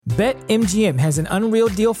BetMGM has an unreal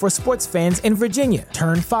deal for sports fans in Virginia.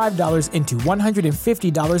 Turn $5 into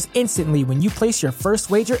 $150 instantly when you place your first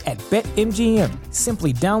wager at BetMGM.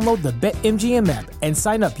 Simply download the BetMGM app and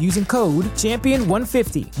sign up using code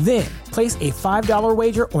Champion150. Then, place a $5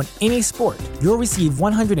 wager on any sport. You'll receive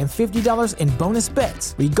 $150 in bonus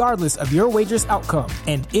bets, regardless of your wager's outcome.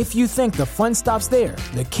 And if you think the fun stops there,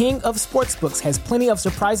 the King of Sportsbooks has plenty of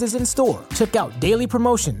surprises in store. Check out daily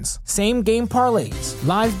promotions, same-game parlays,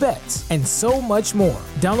 live bets, and so much more.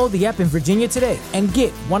 Download the app in Virginia today and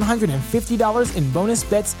get $150 in bonus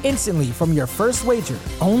bets instantly from your first wager.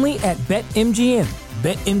 Only at BetMGM.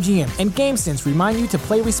 BetMGM and GameSense remind you to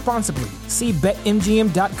play responsibly. See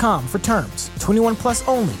BetMGM.com for terms. 21 plus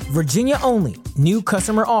only. Virginia only. New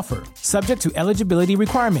customer offer. Subject to eligibility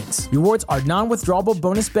requirements. Rewards are non-withdrawable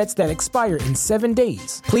bonus bets that expire in 7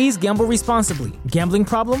 days. Please gamble responsibly. Gambling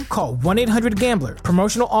problem? Call 1-800-GAMBLER.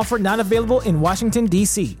 Promotional offer not available in Washington,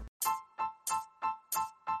 D.C.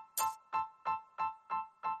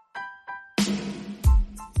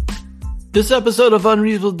 This episode of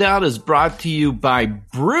Unreasonable Doubt is brought to you by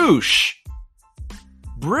Brush.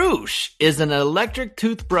 Brush is an electric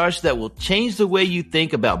toothbrush that will change the way you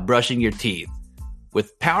think about brushing your teeth.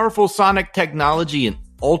 With powerful sonic technology and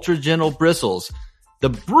ultra gentle bristles, the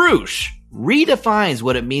Brush redefines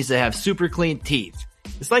what it means to have super clean teeth.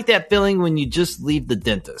 It's like that feeling when you just leave the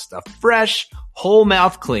dentist, a fresh, whole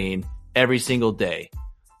mouth clean every single day.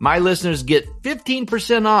 My listeners get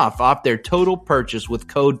 15% off their total purchase with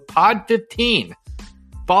code POD15.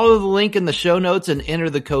 Follow the link in the show notes and enter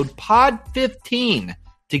the code POD15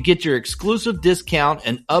 to get your exclusive discount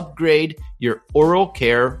and upgrade your oral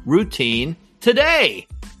care routine today.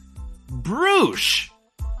 Brush.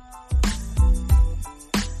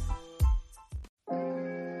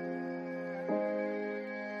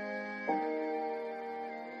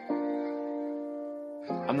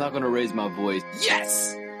 I'm not going to raise my voice.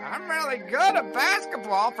 Yes! I'm really good at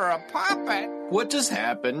basketball for a puppet. What just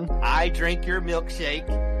happened? I drank your milkshake.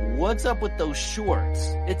 What's up with those shorts?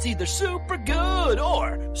 It's either super good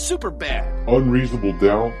or super bad. Unreasonable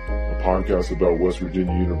Doubt, a podcast about West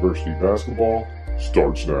Virginia University basketball,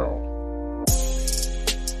 starts now.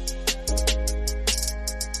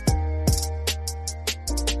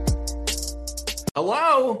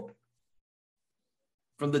 Hello?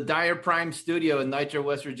 From the Dyer Prime studio in Nitro,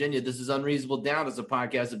 West Virginia, this is Unreasonable Doubt. It's a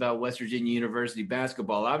podcast about West Virginia University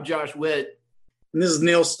basketball. I'm Josh Witt. And this is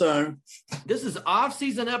Neil Stone. This is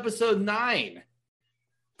Offseason episode 9.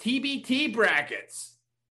 TBT brackets.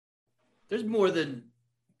 There's more than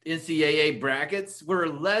NCAA brackets. We're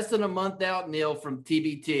less than a month out, Neil, from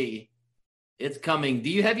TBT. It's coming.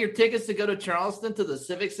 Do you have your tickets to go to Charleston to the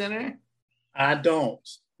Civic Center? I don't.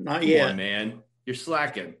 Not yet. Come on, man. You're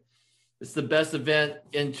slacking. It's the best event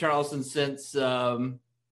in Charleston since all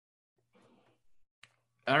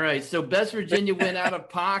right, so Best Virginia went out of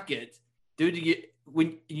pocket. Dude,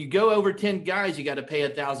 when you go over 10 guys, you got to pay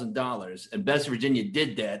 $1,000. And Best Virginia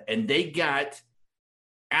did that. And they got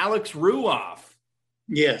Alex Ruoff.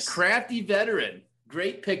 Yes. Crafty veteran.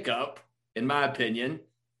 Great pickup, in my opinion.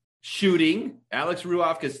 Shooting. Alex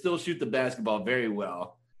Ruoff can still shoot the basketball very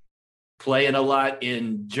well. Playing a lot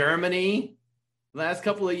in Germany last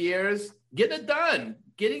couple of years, getting it done,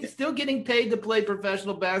 still getting paid to play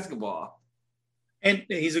professional basketball. And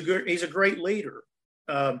he's a great leader.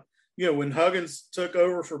 When Huggins took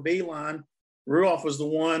over for Beeline, Ruoff was the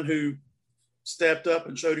one who stepped up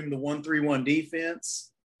and showed him the 1-3-1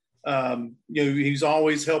 defense. He's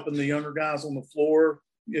always helping the younger guys on the floor.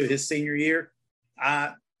 His senior year,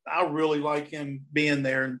 I really like him being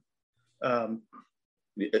there and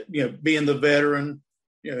being the veteran.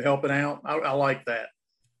 Helping out. I like that.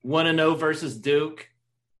 1-0 versus Duke.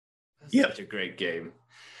 That's such a great game.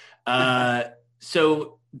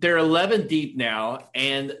 So they're 11 deep now,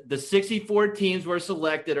 and the 64 teams were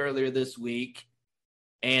selected earlier this week.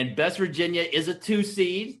 And Best Virginia is a 2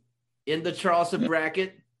 seed in the Charleston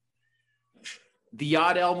bracket. The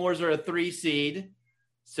Odd Elmores are a 3 seed.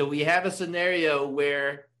 So we have a scenario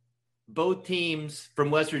where both teams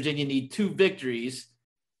from West Virginia need 2 victories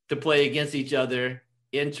to play against each other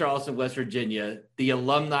in Charleston, West Virginia, the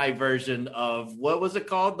alumni version of, what was it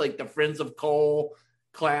called? Like the Friends of Cole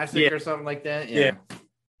Classic or something like that? Yeah.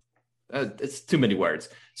 It's too many words.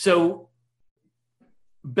 So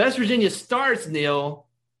Best Virginia starts, Neil,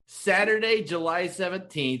 Saturday, July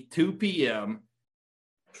 17th, 2 p.m.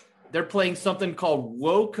 They're playing something called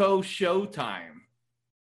WOCO Showtime,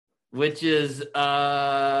 which is,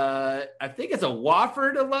 I think it's a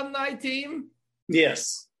Wofford alumni team.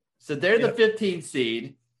 Yes. So they're the 15th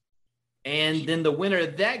seed. And then the winner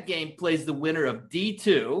of that game plays the winner of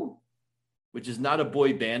D2. which is not a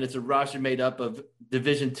boy band. It's a roster made up of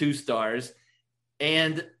Division II stars.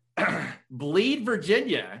 And Bleed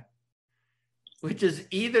Virginia, which is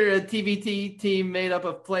either a TBT team made up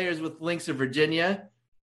of players with links to Virginia,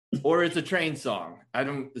 or it's a train song.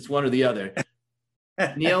 It's one or the other.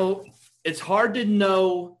 Neil, it's hard to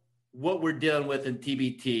know what we're dealing with in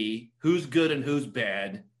TBT, who's good and who's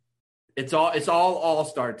bad. It's all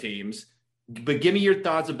all-star teams. But give me your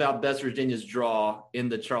thoughts about Best Virginia's draw in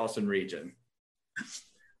the Charleston region.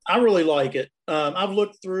 I really like it. I've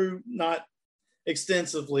looked through, not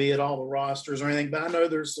extensively, at all the rosters or anything, but I know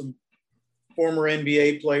there's some former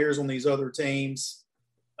NBA players on these other teams,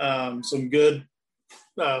 some good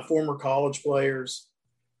former college players,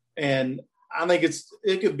 and I think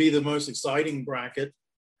it could be the most exciting bracket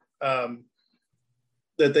that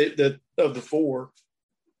of the four.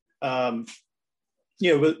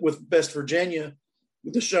 With Best Virginia,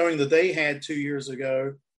 with the showing that they had 2 years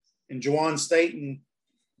ago, and Juwan Staten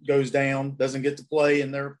goes down, doesn't get to play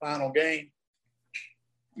in their final game.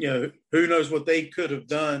 Who knows what they could have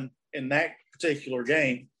done in that particular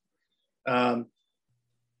game. So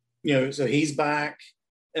he's back,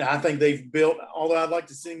 and I think they've built, although I'd like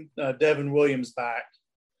to see Devin Williams back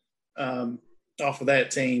off of that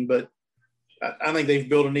team, but I think they've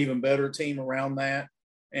built an even better team around that,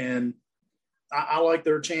 and I like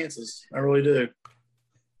their chances. I really do.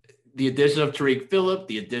 The addition of Tariq Phillip,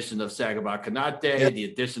 the addition of Sagaba Kanate, the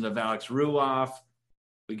addition of Alex Ruoff.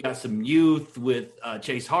 We got some youth with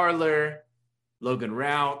Chase Harler, Logan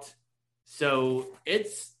Rout. So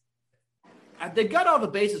they got all the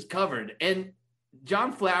bases covered. And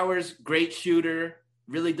John Flowers, great shooter,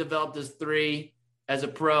 really developed his three as a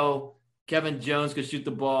pro. Kevin Jones could shoot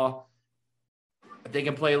the ball. They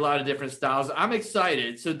can play a lot of different styles. I'm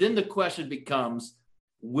excited. So then the question becomes,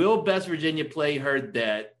 will Best Virginia play Herd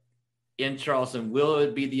That in Charleston? Will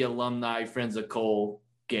it be the alumni Friends of Cole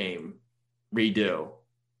game redo,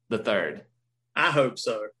 the third? I hope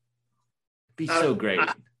so. Be so great.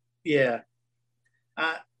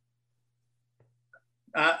 I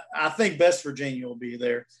think Best Virginia will be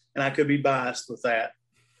there, and I could be biased with that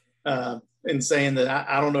in saying that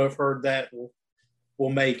I don't know if Herd That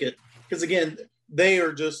will make it, because again, they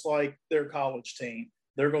are just like their college team.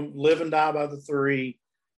 They're going to live and die by the three.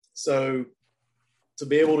 So to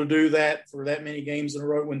be able to do that for that many games in a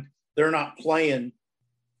row when they're not playing,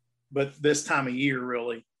 but this time of year,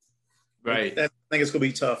 really, right? I think it's going to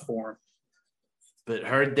be tough for them. But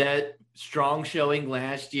Herd That strong showing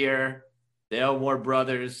last year. The Elmore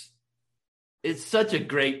brothers. It's such a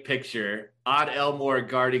great picture. Odd Elmore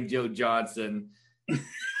guarding Joe Johnson.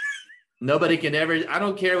 Nobody can ever. I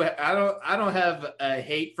don't care. I don't have a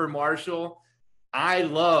hate for Marshall. I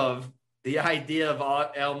love the idea of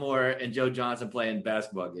Odd Elmore and Joe Johnson playing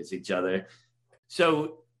basketball against each other.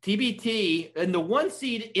 So TBT and the one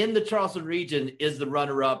seed in the Charleston region is the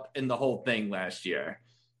runner-up in the whole thing last year.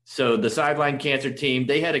 So the Sideline Cancer team,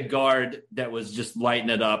 they had a guard that was just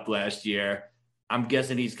lighting it up last year. I'm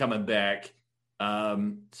guessing he's coming back.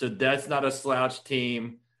 So that's not a slouch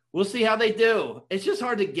team. We'll see how they do. It's just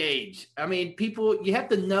hard to gauge. I mean, you have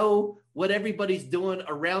to know what everybody's doing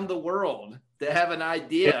around the world to have an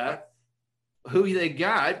idea who they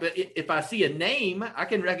got. But if I see a name, I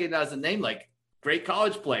can recognize a name like great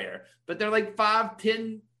college player. But they're like 5,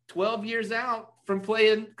 10, 12 years out from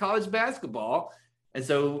playing college basketball. And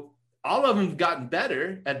so all of them have gotten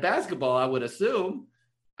better at basketball, I would assume.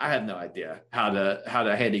 I have no idea how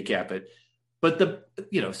to handicap it. But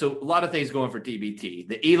so a lot of things going for TBT.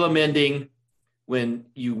 The Elam ending, when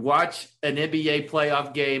you watch an NBA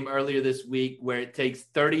playoff game earlier this week where it takes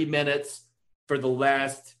 30 minutes for the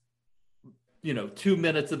last, 2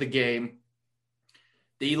 minutes of the game,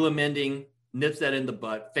 the Elam ending nips that in the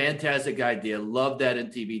butt. Fantastic idea. Love that in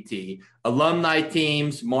TBT. Alumni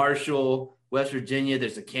teams, Marshall, West Virginia.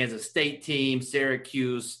 There's a Kansas State team,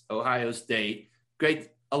 Syracuse, Ohio State. Great.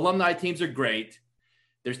 Alumni teams are great.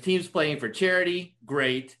 There's teams playing for charity,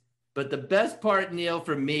 great. But the best part, Neil,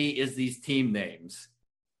 for me is these team names.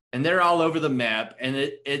 And they're all over the map. And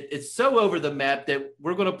it's so over the map that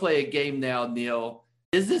we're going to play a game now, Neil.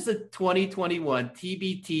 Is this a 2021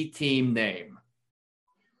 TBT team name?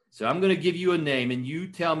 So I'm going to give you a name, and you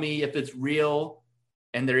tell me if it's real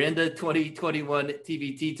and they're in the 2021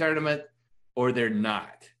 TBT tournament or they're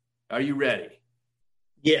not. Are you ready?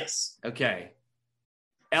 Yes. Okay.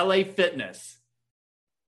 LA Fitness.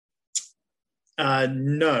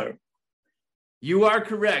 No. You are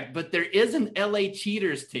correct, but there is an LA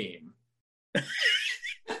Cheaters team.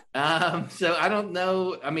 So I don't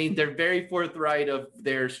know. I mean, they're very forthright of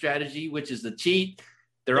their strategy, which is the cheat.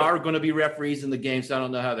 There are going to be referees in the game, so I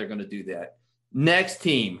don't know how they're going to do that. Next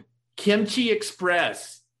team, Kimchi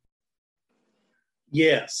Express.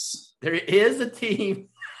 Yes. There is a team.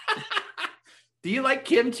 Do you like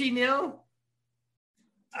kimchi, Neil?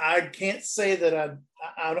 I can't say that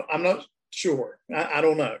I'm not sure. I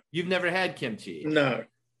don't know. You've never had kimchi? No.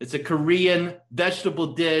 It's a Korean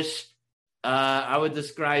vegetable dish. I would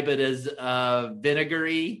describe it as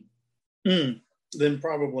vinegary. Then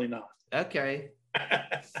probably not. Okay.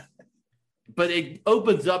 But it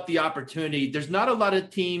opens up the opportunity. There's not a lot of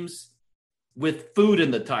teams with food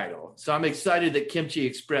in the title. So I'm excited that Kimchi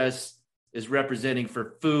Express is representing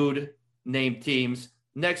for food named teams.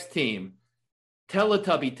 Next team,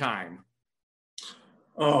 Teletubby Time.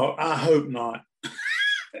 Oh, I hope not.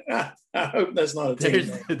 I hope that's not a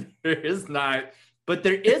team. There is not. But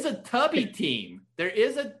there is a Tubby team. There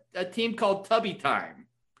is a team called Tubby Time.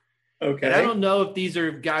 Okay. And I don't know if these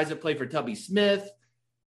are guys that play for Tubby Smith.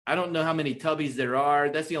 I don't know how many Tubbies there are.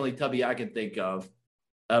 That's the only Tubby I can think of.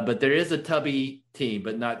 But there is a Tubby team,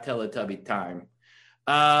 but not Teletubby Time.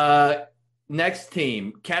 Next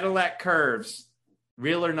team, Cadillac Curves.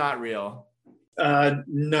 Real or not real?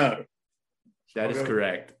 No. That is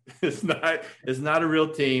correct. It's not a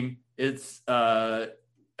real team. It's a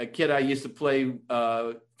kid I used to play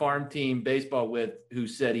farm team baseball with who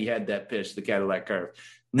said he had that pitch, the Cadillac Curve.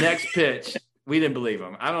 Next pitch, we didn't believe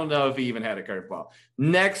him. I don't know if he even had a curveball.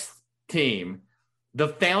 Next team, the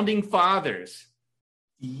Founding Fathers.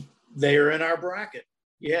 They are in our bracket.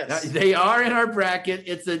 Yes. They are in our bracket.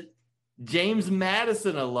 It's a James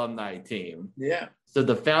Madison alumni team. Yeah. So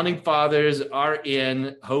the Founding Fathers are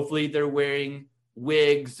in. Hopefully they're wearing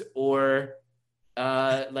wigs or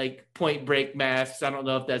like Point Break masks. I don't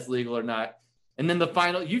know if that's legal or not. And then the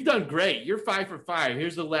final, you've done great. You're 5 for 5.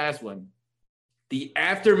 Here's the last one. The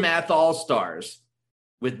Aftermath All-Stars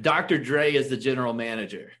with Dr. Dre as the general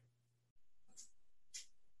manager.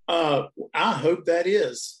 I hope that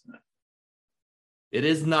is. It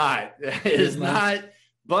is not. It is not.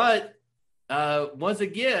 But once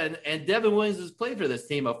again, and Devin Williams has played for this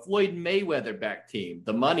team, a Floyd Mayweather-backed team,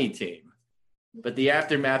 the money team. But the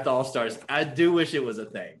Aftermath All-Stars, I do wish it was a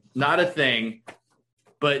thing. Not a thing.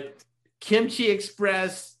 But Kimchi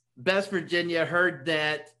Express, Best Virginia, heard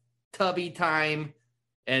that, Tubby Time,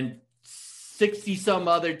 and 60-some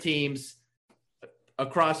other teams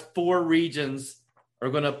across 4 regions are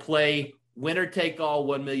going to play winner take all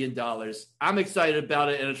 $1 million. I'm excited about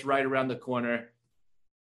it, and it's right around the corner.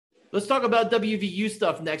 Let's talk about WVU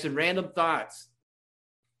stuff next and random thoughts.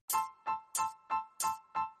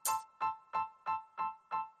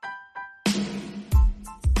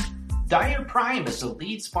 Dyer Prime is the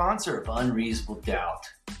lead sponsor of Unreasonable Doubt.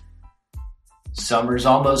 Summer's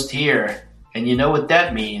almost here, and you know what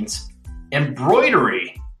that means.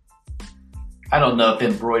 Embroidery. I don't know if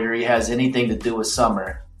embroidery has anything to do with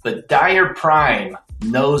summer, but Dyer Prime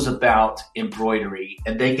knows about embroidery,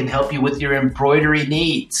 and they can help you with your embroidery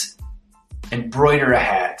needs. Embroider a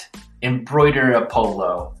hat, embroider a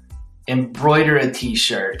polo, embroider a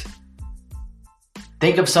t-shirt.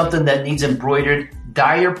 Think of something that needs embroidered.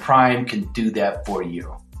 Dyer Prime can do that for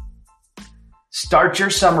you. Start your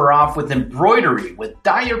summer off with embroidery with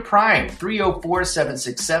Dyer Prime,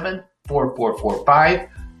 304-767-4445,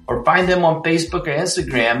 or find them on Facebook or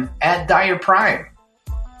Instagram at Dyer Prime.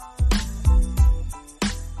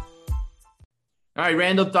 All right,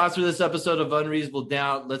 random thoughts for this episode of Unreasonable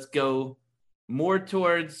Doubt. Let's go more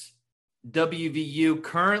towards WVU.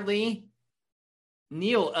 Currently,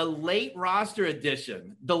 Neil, a late roster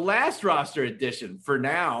addition, the last roster addition for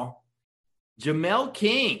now, Jamel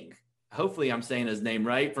King. Hopefully I'm saying his name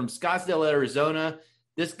right, from Scottsdale, Arizona.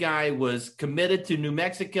 This guy was committed to New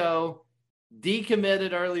Mexico,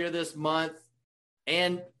 decommitted earlier this month,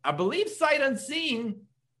 and I believe sight unseen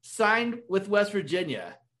signed with West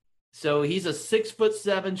Virginia. So he's a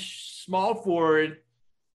 6'7" small forward.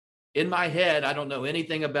 In my head, I don't know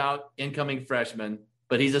anything about incoming freshmen,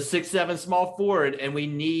 but he's a 6'7" small forward, and we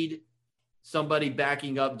need somebody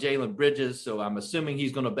backing up Jalen Bridges. So I'm assuming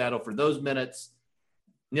he's going to battle for those minutes.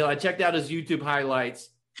 Neil, I checked out his YouTube highlights.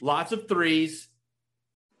 Lots of threes,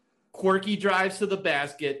 quirky drives to the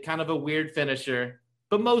basket, kind of a weird finisher,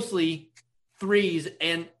 but mostly threes.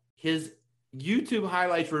 And his YouTube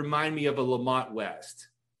highlights remind me of a Lamont West.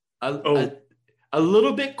 A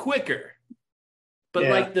little bit quicker, but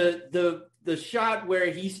like the shot where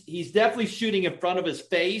he's definitely shooting in front of his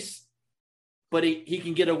face, but he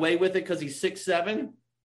can get away with it because he's 6'7".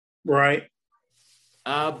 Right.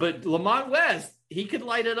 But Lamont West, he could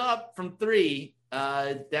light it up from 3.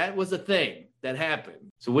 That was a thing that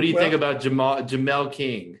happened. So what do you think about Jamel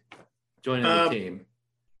King joining the team?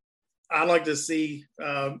 I'd like to see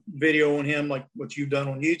video on him like what you've done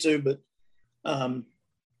on YouTube, but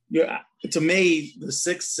Yeah, to me, the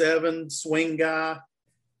 6'7" swing guy,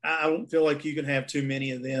 I don't feel like you can have too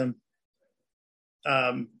many of them.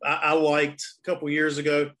 I liked a couple years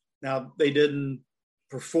ago. Now they didn't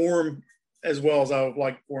perform as well as I would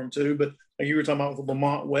like for them to, but like you were talking about with the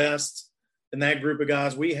Vermont West and that group of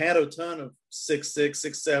guys, we had a ton of 6'6",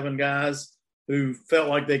 6'7" guys who felt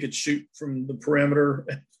like they could shoot from the perimeter,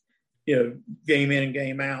 game in and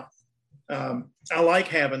game out. I like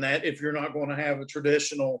having that if you're not going to have a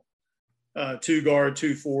traditional 2-guard,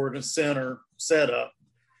 2-forward, and center setup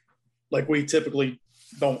like we typically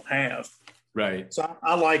don't have. Right. So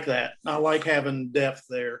I like that. I like having depth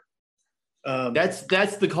there. That's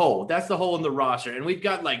the hole. That's the hole in the roster. And we've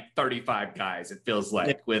got like 35 guys, it feels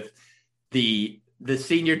like, with the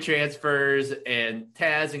senior transfers and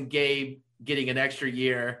Taz and Gabe getting an extra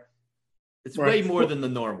year. It's way more than the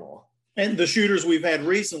normal. And the shooters we've had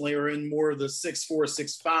recently are in more of the 6'4",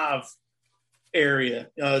 6'5" area.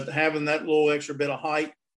 Having that little extra bit of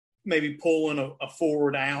height, maybe pulling a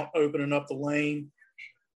forward out, opening up the lane.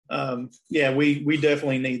 We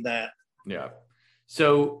definitely need that. Yeah.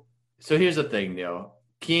 So here's the thing, Neil.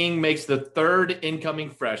 King makes the third incoming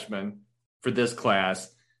freshman for this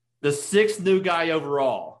class, the 6th new guy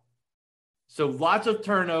overall. So lots of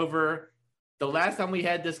turnover. The last time we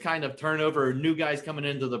had this kind of turnover, new guys coming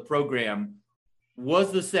into the program,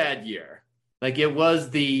 was the sad year. Like it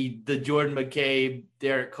was the Jordan McCabe,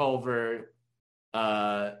 Derek Culver,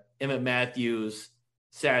 Emmett Matthews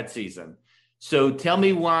sad season. So tell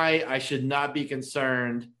me why I should not be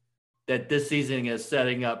concerned that this season is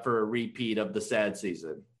setting up for a repeat of the sad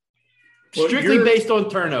season. Strictly based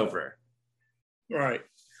on turnover. Right.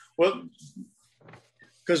 Well,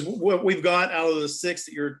 because what we've got out of the 6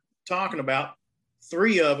 that you're talking about,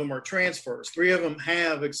 3 of them are transfers. 3 of them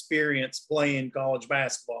have experience playing college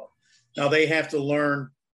basketball. Now they have to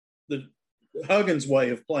learn the Huggins way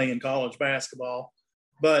of playing college basketball,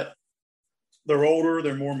 but they're older,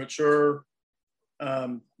 they're more mature.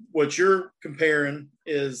 What you're comparing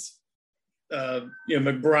is,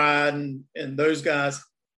 McBride and those guys.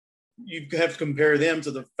 You have to compare them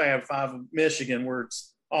to the Fab Five of Michigan, where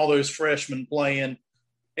it's all those freshmen playing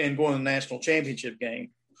and going to the national championship game.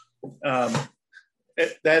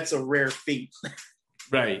 That's a rare feat.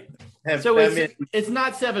 Right. It's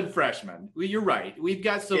not 7 freshmen. Well, you're right. We've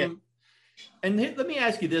got some. Yeah. And let me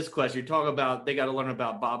ask you this question. You're talking about they got to learn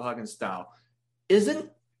about Bob Huggins' style.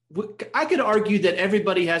 I could argue that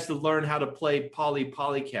everybody has to learn how to play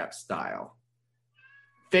polycap style.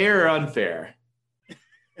 Fair or unfair?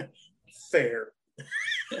 Fair.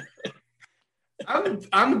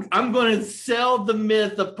 I'm going to sell the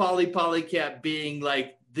myth of polycap being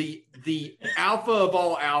like the alpha of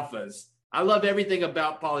all alphas. I love everything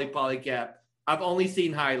about polycap. I've only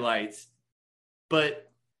seen highlights, but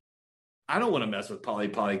I don't want to mess with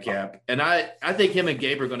polycap. And I think him and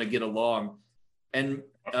Gabe are going to get along. And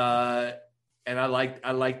I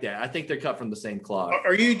like that. I think they're cut from the same cloth.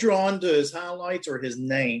 Are you drawn to his highlights or his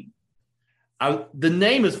name? The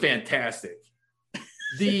name is fantastic.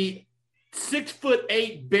 The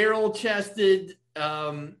 6'8" barrel-chested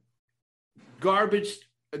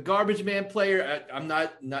garbage man player. I'm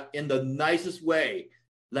not in the nicest way.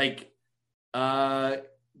 Like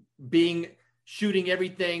shooting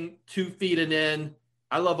everything 2 feet and in.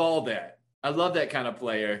 I love all that. I love that kind of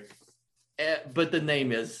player. But the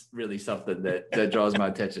name is really something that draws my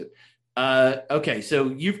attention. Okay, so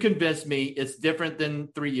you've convinced me it's different than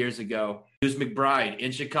 3 years ago. Deuce McBride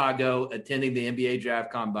in Chicago attending the NBA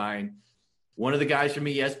Draft Combine. One of the guys from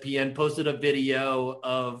ESPN posted a video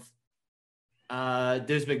of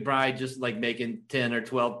Deuce McBride just like making 10 or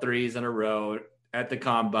 12 threes in a row at the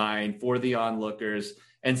Combine for the onlookers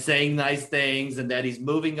and saying nice things and that he's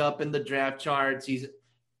moving up in the draft charts. He's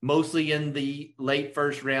mostly in the late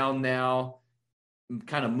first round now,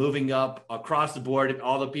 kind of moving up across the board.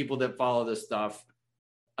 All the people that follow this stuff.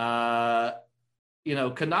 Konate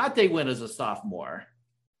went as a sophomore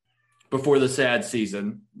before the sad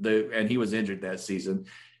season, and he was injured that season.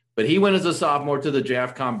 But he went as a sophomore to the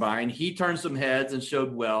draft combine. He turned some heads and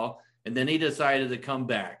showed well, and then he decided to come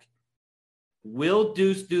back. Will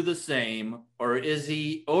Deuce do the same, or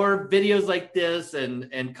videos like this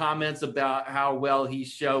and comments about how well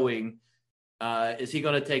he's showing, is he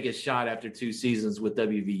going to take a shot after 2 seasons with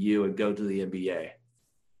WVU and go to the NBA?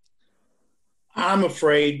 I'm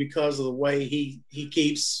afraid because of the way he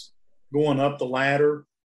keeps going up the ladder.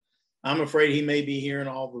 I'm afraid he may be hearing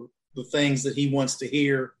all the things that he wants to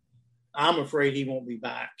hear. I'm afraid he won't be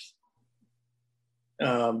back.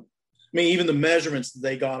 Even the measurements that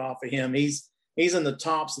they got off of him, he's in the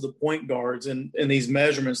tops of the point guards and these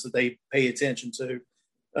measurements that they pay attention to.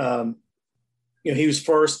 He was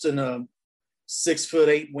first in a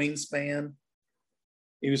 6'8" wingspan.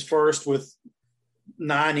 He was first with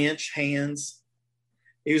 9-inch hands.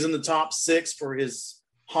 He was in the top 6 for his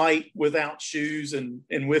height without shoes and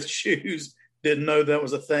with shoes. Didn't know that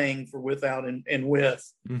was a thing for without and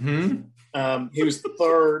with. Mm-hmm. He was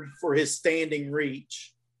third for his standing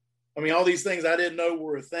reach. I mean, all these things I didn't know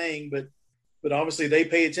were a thing, but obviously they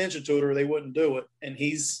pay attention to it or they wouldn't do it. And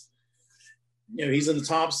he's in the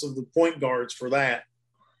tops of the point guards for that.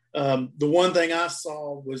 The one thing I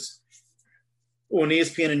saw was when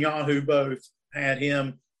ESPN and Yahoo both had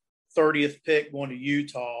him 30th pick going to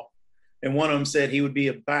Utah, and one of them said he would be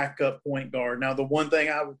a backup point guard. Now, the one thing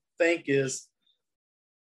I would think is,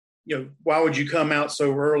 why would you come out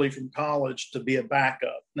so early from college to be a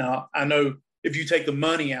backup? Now, I know if you take the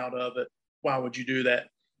money out of it, why would you do that?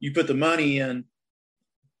 You put the money in,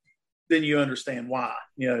 then you understand why.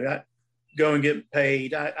 Go and get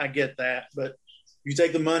paid. I get that. But you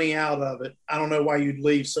take the money out of it, I don't know why you'd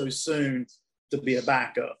leave so soon to be a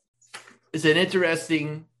backup. It's an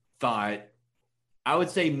interesting thought. I would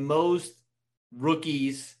say most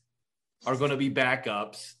rookies are going to be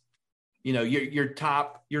backups.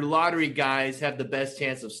 Your lottery guys have the best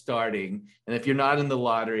chance of starting. And if you're not in the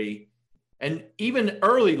lottery, and even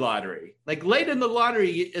early lottery, like late in the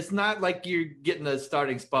lottery, it's not like you're getting a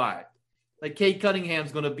starting spot. Like Cade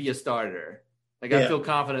Cunningham's going to be a starter. Like I feel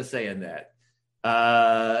confident saying that.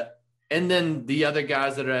 And then the other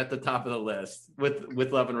guys that are at the top of the list,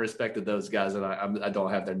 with love and respect to those guys, and I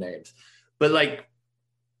don't have their names, but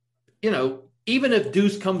even if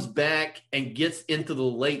Deuce comes back and gets into the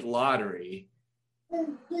late lottery,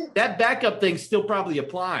 that backup thing still probably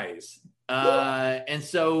applies. And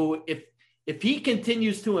so if he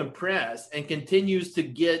continues to impress and continues to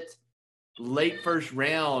get late first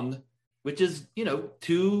round, which is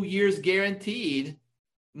 2 years guaranteed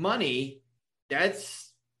money,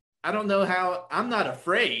 I don't know how. I'm not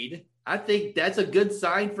afraid. I think that's a good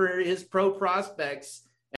sign for his pro prospects.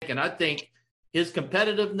 And I think his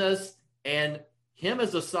competitiveness and him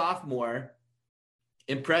as a sophomore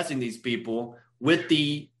impressing these people with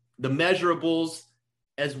the measurables,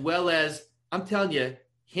 as well as, I'm telling you,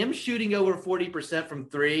 him shooting over 40% from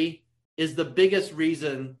three is the biggest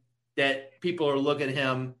reason that people are looking at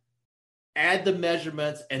him. Add the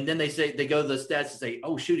measurements, and then they go to the stats and say,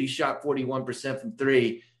 oh, shoot, he shot 41% from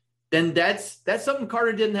three. Then that's something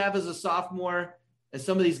Carter didn't have as a sophomore, and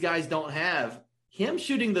some of these guys don't have. Him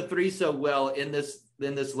shooting the three so well in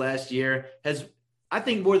this last year has, I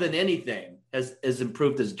think, more than anything, has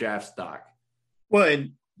improved his draft stock. Well,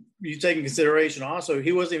 and you take in consideration also,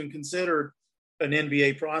 he wasn't even considered an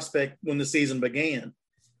NBA prospect when the season began.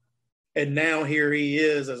 And now here he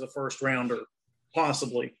is as a first rounder,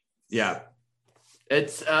 possibly. Yeah.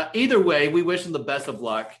 It's either way, we wish him the best of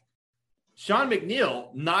luck. Sean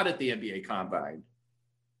McNeil, not at the NBA Combine.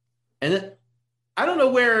 And I don't know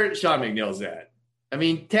where Sean McNeil's at. I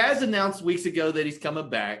mean, Taz announced weeks ago that he's coming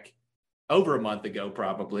back, over a month ago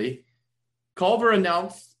probably. Culver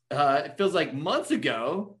announced, it feels like months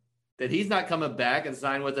ago, that he's not coming back and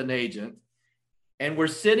signed with an agent. And we're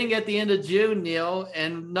sitting at the end of June, Neil,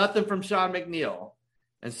 and nothing from Sean McNeil.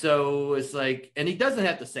 And so it's like, and he doesn't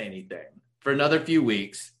have to say anything for another few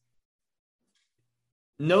weeks.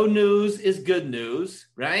 No news is good news,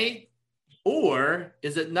 right? Or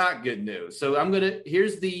is it not good news? So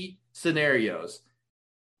here's the scenarios.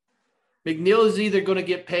 McNeil is either going to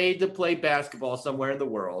get paid to play basketball somewhere in the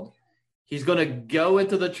world. He's going to go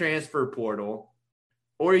into the transfer portal,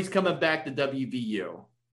 or he's coming back to WVU.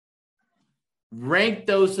 Rank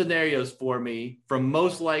those scenarios for me from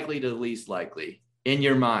most likely to least likely in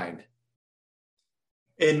your mind.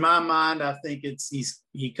 In my mind, I think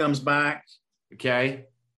he comes back. Okay.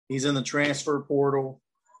 He's in the transfer portal.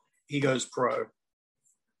 He goes pro.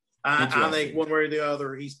 I think one way or the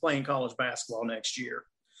other, he's playing college basketball next year.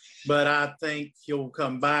 But I think he'll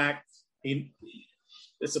come back.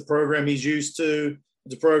 It's a program he's used to.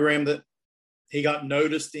 It's a program that he got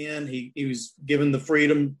noticed in. He was given the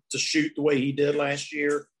freedom to shoot the way he did last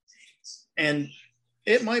year. And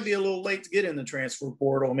it might be a little late to get in the transfer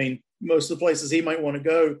portal. I mean, most of the places he might want to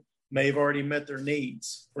go may have already met their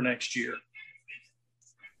needs for next year.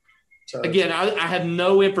 So, again, I have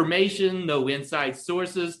no information, no inside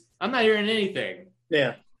sources. I'm not hearing anything.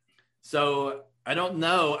 Yeah. So I don't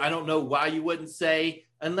know. I don't know why you wouldn't say,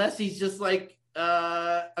 unless he's just like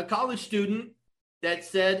a college student that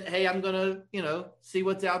said, hey, I'm going to, see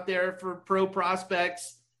what's out there for pro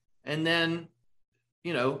prospects. And then,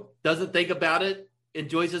 doesn't think about it,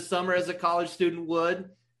 enjoys his summer as a college student would.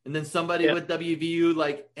 And then somebody with WVU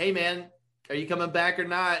like, hey, man, are you coming back or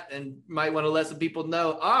not? And might want to let some people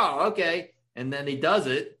know, oh, okay, and then he does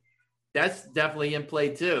it, that's definitely in play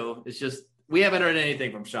too. It's just we haven't heard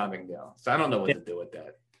anything from Sean McNeil, so I don't know what to do with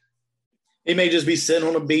that. He may just be sitting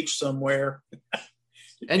on a beach somewhere.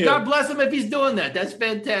 And God bless him if he's doing that. That's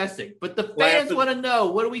fantastic. But the fans want to know,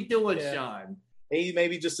 what are we doing, Sean? He may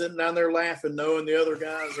be just sitting down there laughing, knowing the other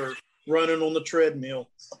guys are running on the treadmill.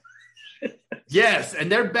 Yes,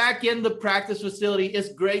 and they're back in the practice facility.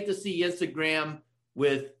 It's great to see Instagram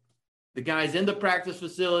with the guys in the practice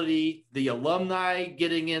facility, the alumni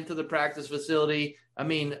getting into the practice facility. I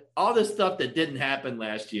mean, all this stuff that didn't happen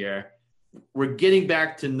last year, we're getting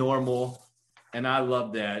back to normal, and I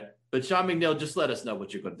love that. But Sean McNeil, just let us know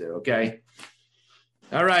what you're going to do, okay?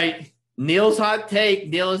 All right, Neil's hot take.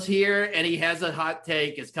 Neil is here, and he has a hot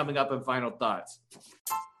take. It's coming up in Final Thoughts.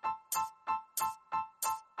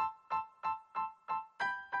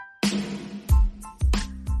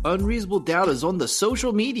 Unreasonable Doubt is on the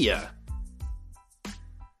social media.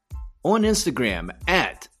 On Instagram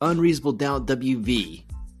at UnreasonableDoubtWV.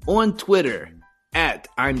 On Twitter at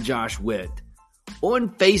I'm Josh Witt. On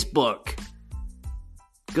Facebook,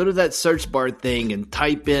 go to that search bar thing and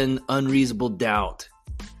type in Unreasonable Doubt.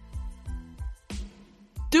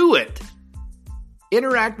 Do it.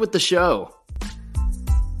 Interact with the show.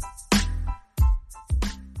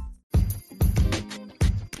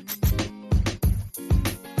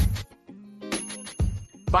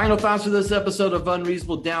 Final thoughts for this episode of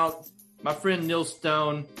Unreasonable Doubt. My friend Neil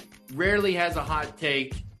Stone rarely has a hot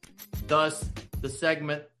take. Thus, the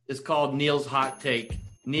segment is called Neil's Hot Take.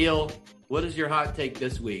 Neil, what is your hot take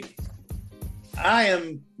this week? I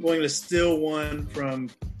am going to steal one from,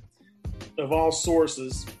 of all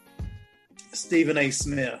sources, Stephen A.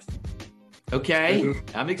 Smith. Okay,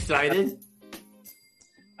 I'm excited.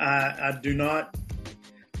 I do not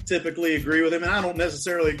typically agree with him, and I don't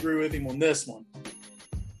necessarily agree with him on this one.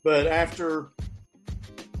 But after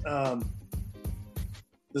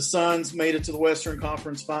the Suns made it to the Western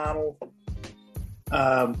Conference Final,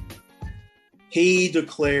 he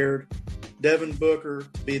declared Devin Booker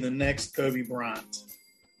to be the next Kobe Bryant.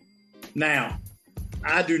 Now,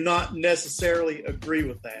 I do not necessarily agree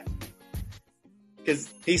with that. Because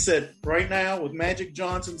he said, right now, with Magic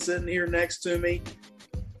Johnson sitting here next to me,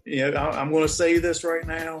 I'm going to say this right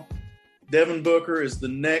now, Devin Booker is the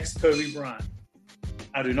next Kobe Bryant.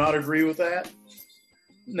 I do not agree with that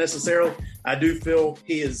necessarily. I do feel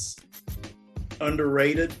he is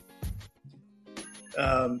underrated.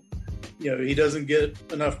 He doesn't get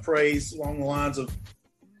enough praise along the lines of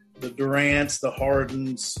the Durants, the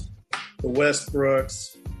Hardens, the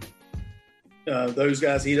Westbrooks, those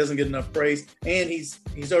guys. He doesn't get enough praise, and he's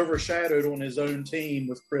overshadowed on his own team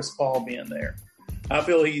with Chris Paul being there. I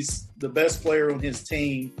feel he's the best player on his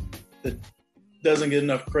team that doesn't get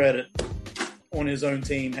enough credit on his own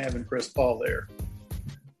team having Chris Paul there.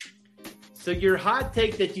 So your hot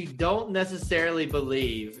take that you don't necessarily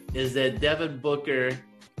believe is that Devin Booker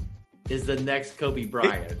is the next Kobe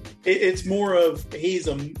Bryant. It's more of he's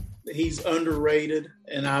underrated,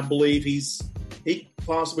 and I believe he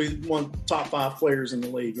possibly one of the top 5 players in the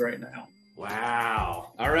league right now.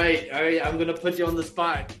 Wow. All right. I'm going to put you on the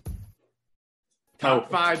spot. Top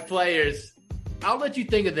 5 players. I'll let you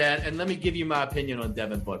think of that, and let me give you my opinion on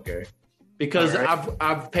Devin Booker. Because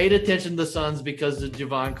I've paid attention to the Suns because of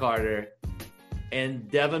Javon Carter and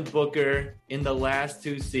Devin Booker in the last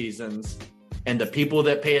 2 seasons, and the people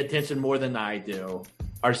that pay attention more than I do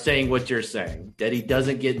are saying what you're saying, that he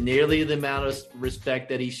doesn't get nearly the amount of respect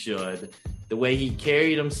that he should, the way he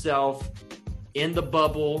carried himself in the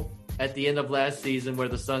bubble at the end of last season where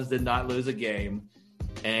the Suns did not lose a game.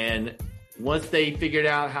 And once he figured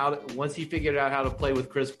out how to play with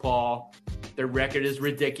Chris Paul, their record is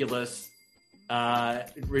ridiculously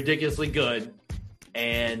good,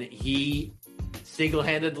 and he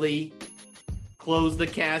single-handedly closed the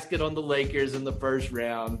casket on the Lakers in the first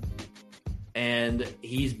round, and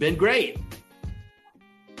he's been great.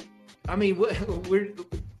 I mean,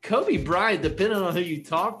 Kobe Bryant, depending on who you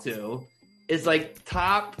talk to, is like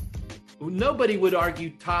nobody would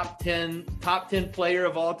argue top 10 player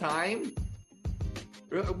of all time.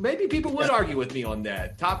 Maybe people would argue with me on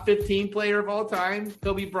that. Top 15 player of all time,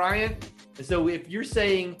 Kobe Bryant. And so if you're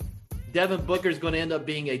saying Devin Booker is going to end up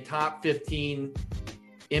being a top 15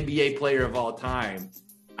 NBA player of all time,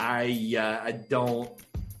 I'm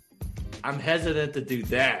hesitant to do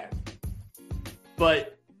that.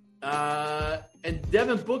 But and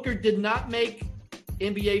Devin Booker did not make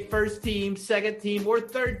NBA first team, second team, or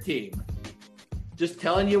third team. Just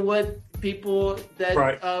telling you what people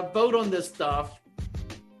that vote on this stuff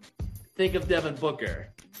think of Devin Booker.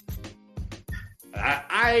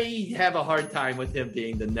 I have a hard time with him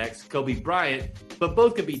being the next Kobe Bryant, but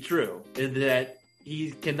both could be true, in that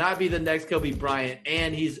he cannot be the next Kobe Bryant,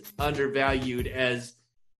 and he's undervalued as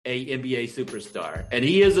a NBA superstar, and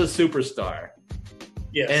he is a superstar.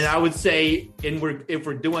 Yes. And I would say, if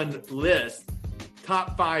we're doing lists,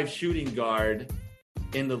 top 5 shooting guard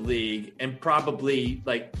in the league, and probably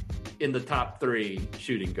like in the top 3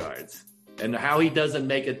 shooting guards. And how he doesn't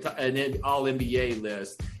make an all NBA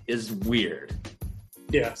list is weird.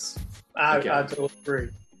 Yes, I totally agree.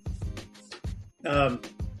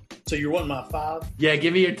 So you're wanting my 5? Yeah,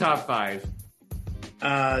 give me your top 5.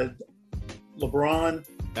 LeBron.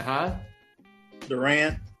 Uh-huh.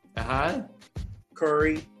 Durant. Uh-huh.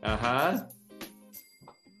 Curry. Uh-huh.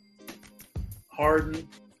 Harden.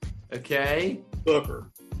 Okay. Booker.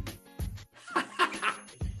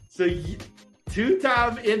 So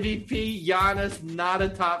 2-time MVP Giannis, not a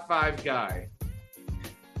top 5 guy.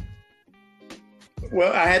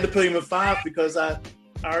 Well, I had to put him at 5 because I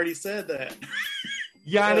already said that.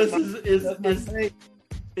 Giannis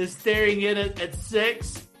is staring in at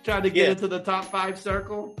 6, trying to get into the top 5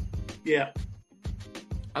 circle. Yeah.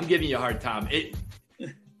 I'm giving you a hard time.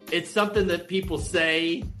 It's something that people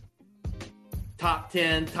say, top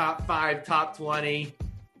 10, top 5, top 20,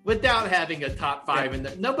 without having a top 5 in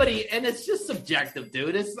nobody, and it's just subjective,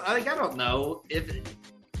 dude. It's like, I don't know if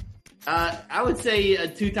I would say a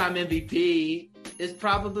 2-time MVP is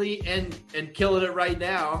probably and killing it right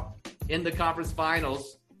now in the conference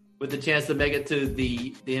finals with the chance to make it to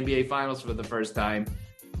the NBA finals for the first time.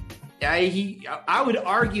 I would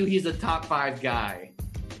argue he's a top 5 guy,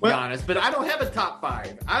 Giannis, but I don't have a top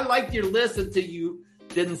 5. I liked your list until you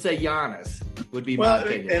didn't say Giannis, would be my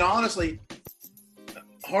opinion. And honestly,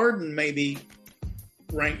 Harden may be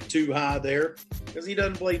ranked too high there because he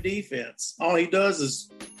doesn't play defense. All he does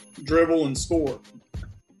is dribble and score.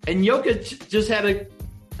 And Jokic just had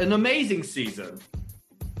an amazing season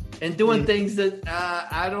and doing things that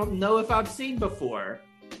I don't know if I've seen before.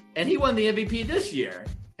 And he won the MVP this year,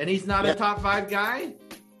 and he's not a top 5 guy.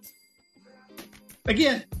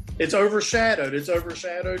 Again, it's overshadowed. It's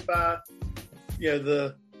overshadowed by,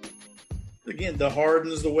 the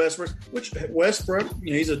Hardens, the Westbrook, which Westbrook,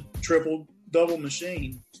 he's a triple-double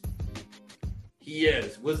machine. He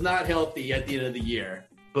was not healthy at the end of the year,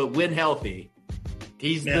 but when healthy,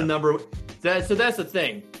 he's the number. So that's the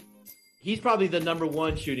thing. He's probably the number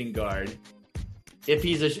 1 shooting guard. If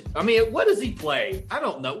he's what does he play? I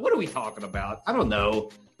don't know. What are we talking about? I don't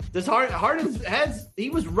know. This Harden he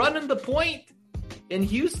was running the point in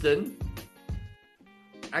Houston.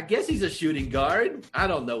 I guess he's a shooting guard. I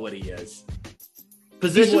don't know what he is.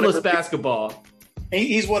 Positionless basketball.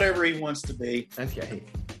 He's whatever he wants to be. Okay.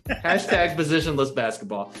 Hashtag positionless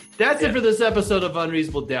basketball. That's it for this episode of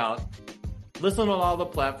Unreasonable Doubt. Listen on all the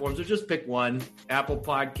platforms, or just pick one. Apple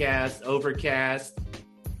Podcasts, Overcast,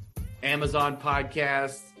 Amazon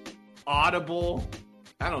Podcasts, Audible.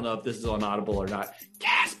 I don't know if this is on Audible or not.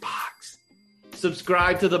 Castbox.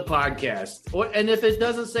 Subscribe to the podcast. And if it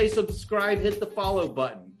doesn't say subscribe, hit the follow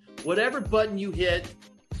button. Whatever button you hit,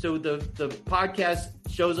 so the podcast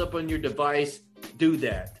shows up on your device, do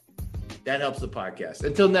that. That helps the podcast.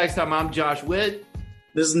 Until next time, I'm Josh Witt.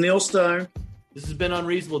 This is Neil Stone. This has been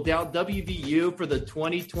Unreasonable Doubt. WVU for the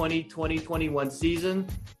 2020-2021 season.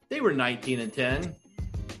 They were 19-10.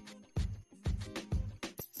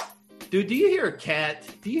 Dude, do you hear a cat?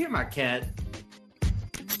 Do you hear my cat?